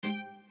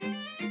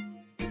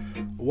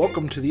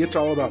Welcome to the It's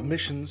All About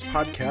Missions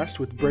podcast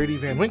with Brady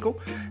Van Winkle,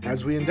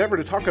 as we endeavor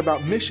to talk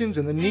about missions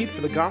and the need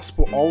for the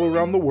gospel all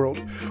around the world.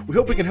 We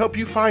hope we can help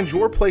you find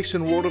your place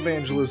in world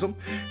evangelism.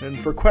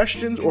 And for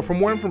questions or for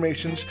more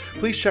information,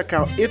 please check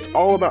out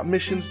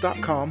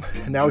it'sallaboutmissions.com.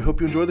 And now we hope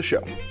you enjoy the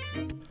show.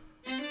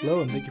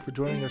 Hello, and thank you for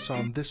joining us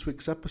on this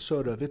week's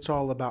episode of It's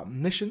All About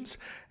Missions,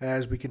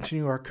 as we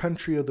continue our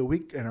country of the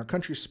week. And our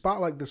country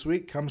spotlight this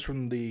week comes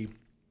from the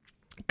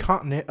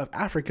continent of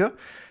Africa,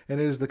 and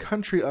it is the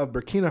country of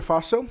Burkina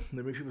Faso.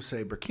 Many people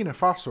say, Burkina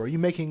Faso, are you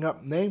making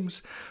up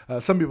names?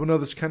 Some people know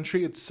this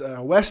country. It's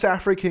a West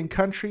African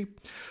country,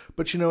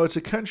 but it's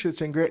a country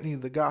that's in great need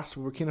of the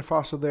gospel. Burkina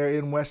Faso there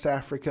in West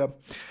Africa,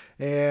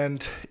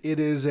 and it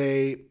is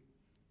a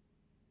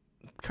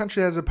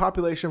country that has a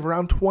population of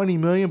around 20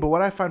 million, but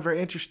what I find very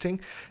interesting,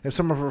 and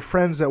some of our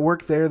friends that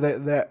work there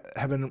that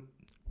have been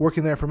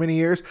working there for many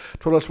years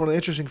told us one of the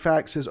interesting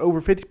facts is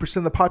over 50%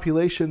 of the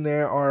population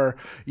there are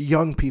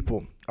young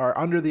people, are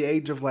under the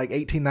age of like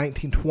 18,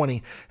 19,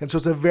 20. And so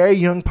it's a very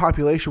young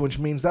population, which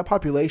means that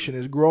population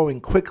is growing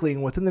quickly.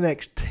 And within the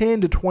next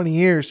 10 to 20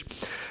 years,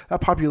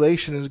 that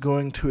population is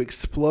going to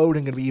explode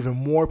and going to be even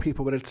more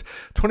people. But it's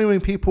 20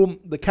 million people.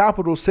 The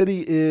capital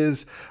city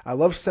is, I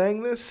love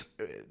saying this,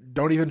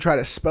 don't even try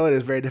to spell it,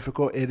 it's very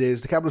difficult.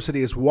 The capital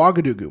city is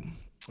Ouagadougou.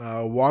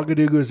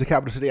 Ouagadougou is the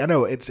capital city. I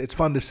know it's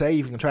fun to say.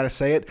 You can try to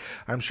say it.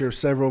 I'm sure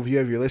several of you,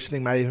 if you're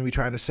listening, might even be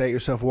trying to say it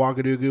yourself.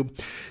 Ouagadougou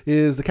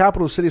is the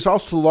capital city. It's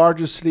also the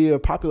largest city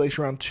of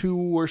population, around 2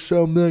 or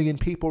so million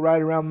people,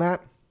 right around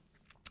that.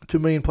 2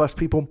 million plus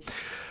people.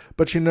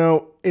 But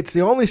it's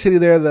the only city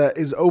there that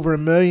is over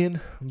 1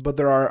 million, but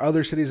there are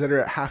other cities that are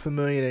at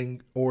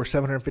 500,000 or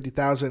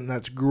 750,000.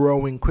 That's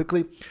growing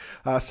quickly.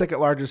 Second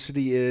largest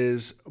city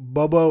is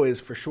Bobo,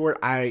 is for short.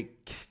 I'm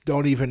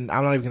not even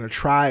going to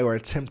try or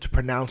attempt to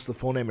pronounce the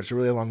full name. It's a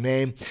really long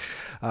name.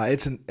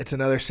 It's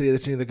another city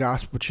that's needing the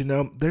gospel.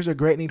 But there's a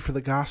great need for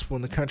the gospel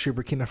in the country of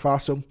Burkina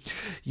Faso.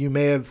 You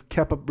may have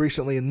kept up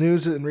recently in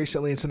news and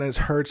sometimes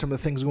heard some of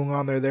the things going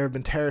on there. There have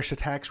been terrorist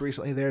attacks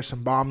recently. There's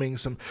some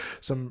bombings,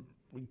 some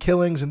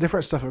killings and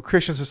different stuff of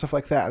Christians and stuff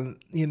like that. And,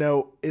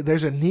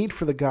 there's a need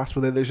for the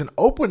gospel there. There's an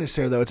openness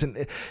there, though. It's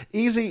an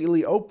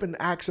easily open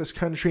access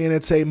country, and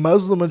it's a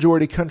Muslim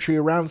majority country.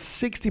 Around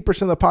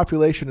 60% of the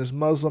population is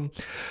Muslim.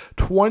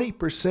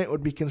 20%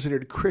 would be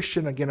considered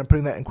Christian. Again, I'm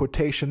putting that in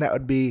quotation. That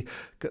would be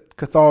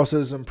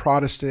Catholicism,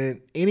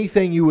 Protestant,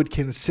 anything you would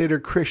consider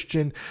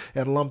Christian,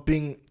 and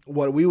lumping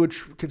what we would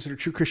consider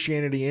true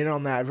Christianity in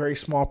on that. A very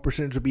small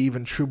percentage would be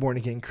even true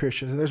born-again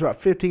Christians. And there's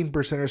about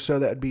 15% or so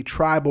that would be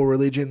tribal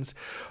religions,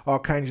 all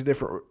kinds of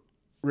different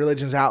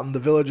religions out in the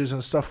villages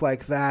and stuff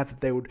like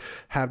that they would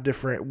have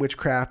different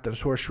witchcraft and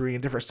sorcery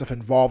and different stuff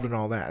involved in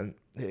all that. And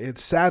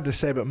it's sad to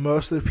say, but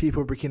most of the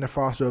people of Burkina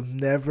Faso have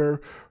never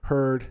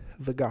heard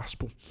the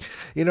gospel.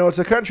 It's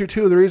a country,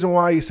 too. The reason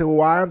why you say, well,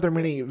 why aren't there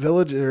many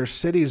villages or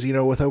cities,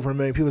 with over 1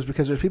 million people, is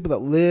because there's people that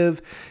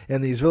live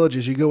in these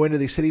villages. You go into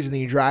these cities and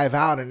then you drive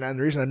out. And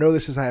the reason I know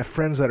this is I have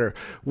friends that are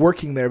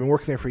working there, been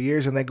working there for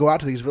years, and they go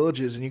out to these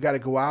villages, and you got to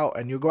go out,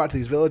 and you'll go out to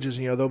these villages,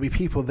 and, there'll be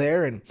people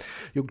there, and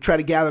you'll try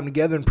to gather them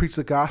together and preach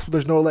the gospel.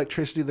 There's no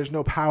electricity. There's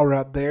no power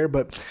out there.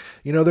 But,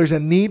 there's a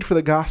need for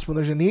the gospel.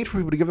 There's a need for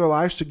people to give their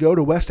lives to go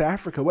to West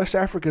Africa. West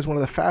Africa is one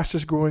of the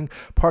fastest growing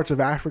parts of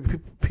Africa.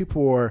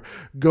 People are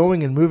going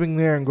and moving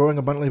there and growing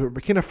abundantly, but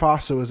Burkina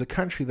Faso is a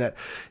country that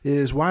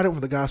is wide open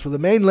for the gospel. The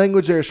main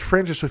language there is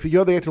French, so if you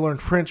go there, you have to learn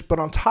French, but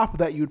on top of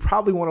that, you'd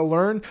probably want to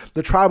learn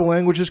the tribal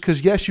languages,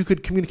 because yes, you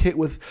could communicate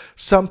with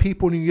some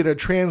people and you get a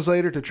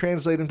translator to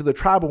translate into the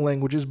tribal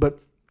languages, but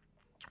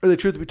the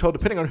truth to be told,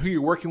 depending on who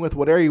you're working with,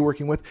 what area you're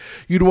working with,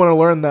 you'd want to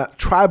learn that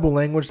tribal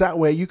language. That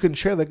way you can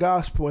share the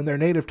gospel in their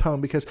native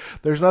tongue, because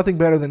there's nothing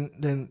better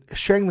than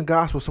sharing the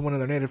gospel with someone in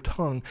their native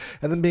tongue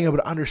and then being able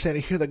to understand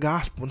and hear the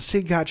gospel and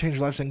see God change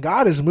their lives. And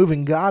God is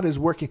moving. God is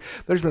working.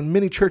 There's been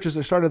many churches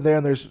that started there,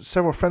 and there's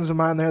several friends of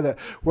mine there that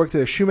work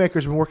there. The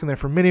shoemakers have been working there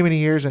for many, many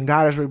years, and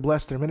God has really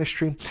blessed their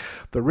ministry.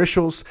 The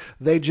Rishals,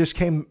 they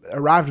just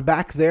arrived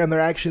back there, and they're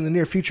actually in the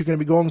near future going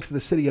to be going to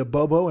the city of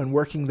Bobo and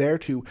working there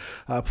to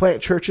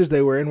plant churches.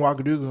 They were in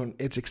Ouagadougou, and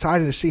it's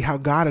exciting to see how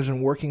God has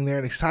been working there,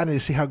 and exciting to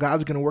see how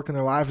God's going to work in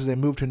their lives as they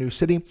move to a new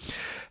city.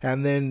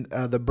 And then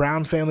the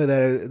Brown family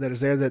that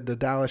is there, the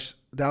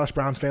Dallas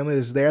Brown family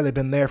is there. They've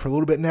been there for a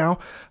little bit now.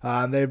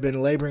 They've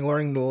been laboring,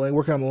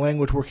 working on the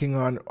language,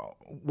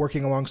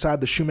 working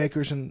alongside the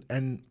shoemakers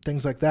and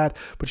things like that.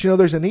 But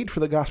there's a need for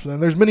the gospel,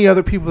 and there's many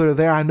other people that are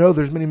there. I know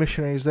there's many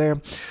missionaries there,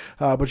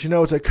 but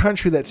it's a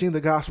country that's seen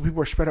the gospel.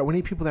 People are spread out. We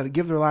need people that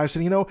give their lives,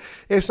 and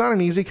it's not an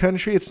easy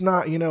country. It's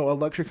not a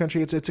luxury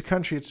country. It's a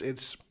country.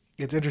 It's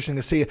It's interesting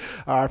to see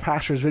our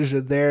pastors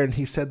visited there, and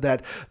he said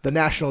that the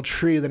national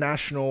tree, the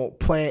national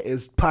plant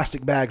is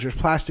plastic bags. There's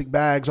plastic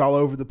bags all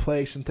over the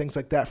place and things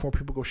like that for when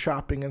people go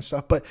shopping and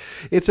stuff. But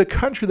it's a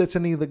country that's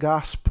in need of the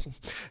gospel.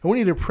 And we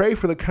need to pray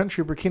for the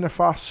country of Burkina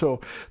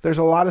Faso. There's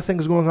a lot of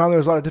things going on.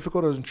 There's a lot of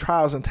difficulties and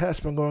trials and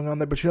tests been going on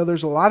there. But,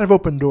 there's a lot of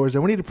open doors.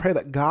 And we need to pray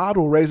that God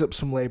will raise up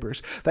some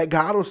laborers, that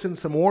God will send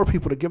some more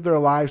people to give their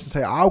lives and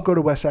say, I'll go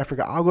to West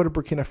Africa, I'll go to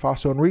Burkina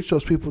Faso and reach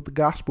those people with the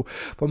gospel.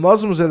 The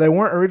Muslims there, they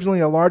weren't originally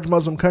a large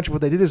Muslim country.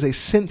 What they did is they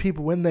sent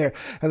people in there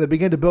and they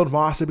began to build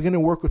mosques. They began to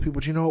work with people.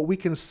 But you know what? We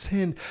can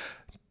send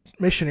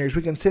missionaries.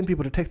 We can send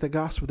people to take the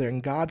gospel there,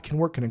 and God can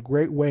work in a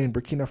great way in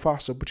Burkina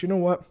Faso. But you know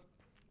what?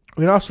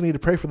 We also need to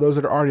pray for those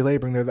that are already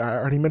laboring there. I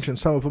already mentioned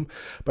some of them,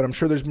 but I'm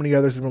sure there's many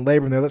others that have been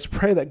laboring there. Let's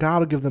pray that God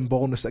will give them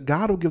boldness, that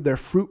God will give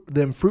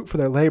them fruit for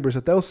their labors,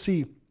 that they'll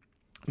see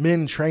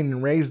men trained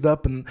and raised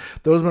up, and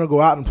those men will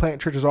go out and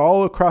plant churches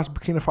all across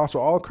Burkina Faso,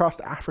 all across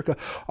Africa,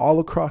 all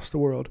across the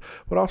world.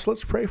 But also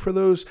let's pray for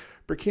those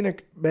Burkina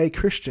Bay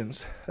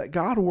Christians, that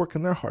God will work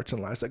in their hearts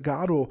and lives, that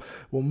God will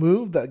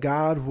move, that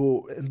God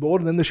will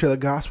embolden them to share the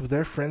gospel with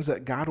their friends,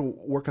 that God will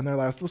work in their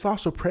lives. Let's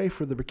also pray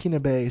for the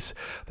Burkina Bays,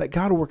 that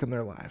God will work in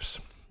their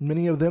lives.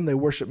 Many of them, they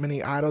worship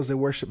many idols, they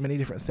worship many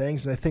different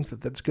things, and they think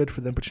that that's good for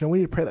them. But we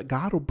need to pray that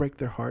God will break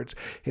their hearts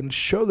and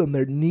show them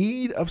their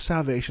need of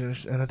salvation,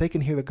 and that they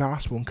can hear the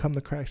gospel and come to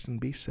Christ and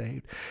be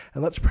saved.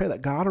 And let's pray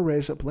that God will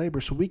raise up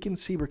labor so we can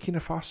see Burkina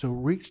Faso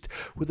reached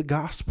with the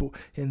gospel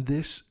in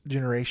this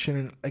generation.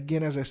 And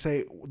again, as I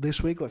say,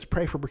 this week, let's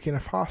pray for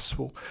Burkina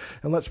Faso,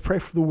 and let's pray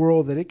for the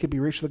world that it could be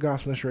reached with the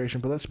gospel in this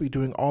generation. But let's be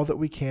doing all that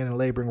we can and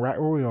laboring right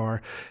where we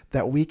are,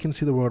 that we can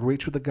see the world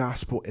reached with the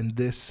gospel in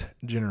this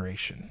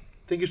generation.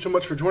 Thank you so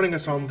much for joining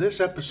us on this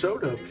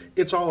episode of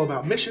It's All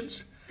About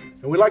Missions.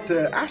 And we'd like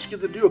to ask you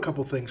to do a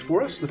couple things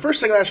for us. The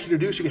first thing I ask you to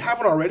do, so if you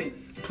haven't already,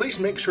 please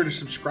make sure to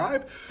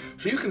subscribe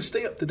so you can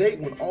stay up to date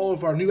when all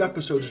of our new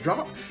episodes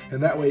drop.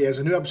 And that way, as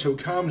a new episode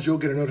comes, you'll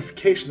get a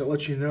notification that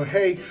lets you know,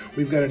 hey,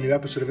 we've got a new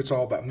episode of It's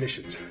All About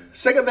Missions.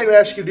 Second thing I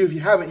ask you to do, if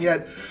you haven't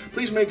yet,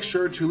 please make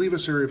sure to leave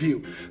us a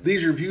review.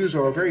 These reviews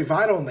are very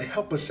vital, and they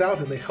help us out,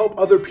 and they help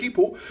other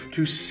people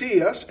to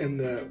see us in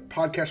the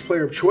podcast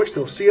player of choice.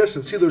 They'll see us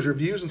and see those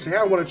reviews and say, hey,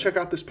 I want to check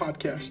out this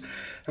podcast.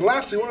 And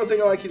lastly, one other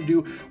thing I'd like you to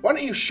do, why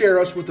don't you share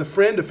us with a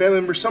friend, a family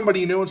member,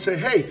 somebody you know, and say,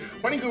 hey,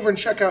 why don't you go over and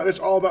check out It's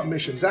All About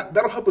Missions.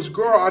 That'll help us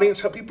grow our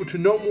audience, help people to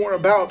know more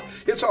about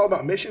It's All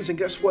About Missions, and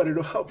guess what?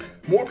 It'll help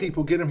more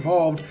people get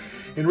involved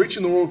in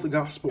reaching the world with the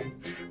gospel.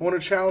 I want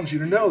to challenge you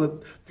to know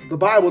that the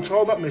Bible, it's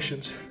all about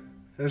missions.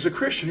 And as a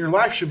Christian, your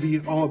life should be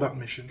all about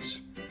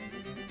missions.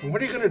 And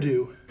what are you going to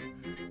do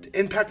to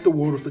impact the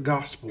world with the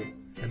gospel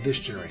in this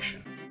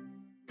generation?